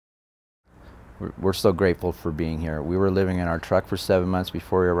We're so grateful for being here. We were living in our truck for 7 months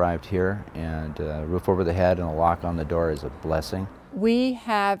before we arrived here, and a roof over the head and a lock on the door is a blessing. We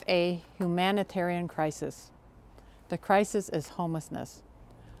have a humanitarian crisis. The crisis is homelessness.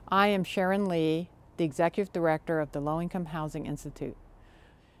 I am Sharon LIHI, the Executive Director of the Low Income Housing Institute.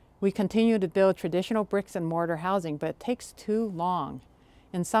 We continue to build traditional bricks and mortar housing, but it takes too long,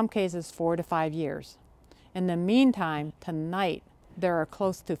 in some cases 4 to 5 years. In the meantime, tonight, there are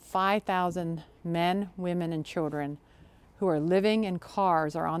close to 5,000 men, women, and children who are living in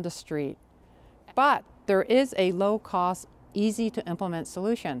cars or on the street. But there is a low-cost, easy-to-implement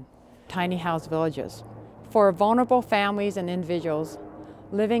solution: tiny house villages. For vulnerable families and individuals,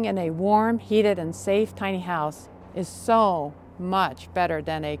 living in a warm, heated, and safe tiny house is so much better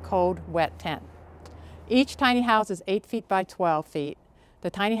than a cold, wet tent. Each tiny house is 8 feet by 12 feet.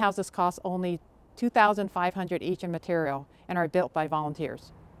 The tiny houses cost only $2,500 each in material and are built by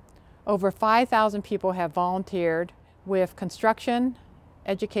volunteers. Over 5,000 people have volunteered with construction,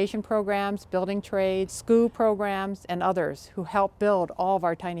 education programs, building trades, school programs, and others who help build all of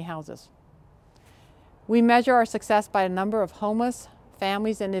our tiny houses. We measure our success by the number of homeless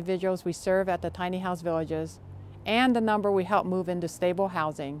families and individuals we serve at the tiny house villages and the number we help move into stable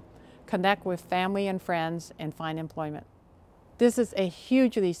housing, connect with family and friends, and find employment. This is a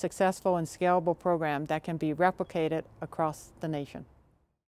hugely successful and scalable program that can be replicated across the nation.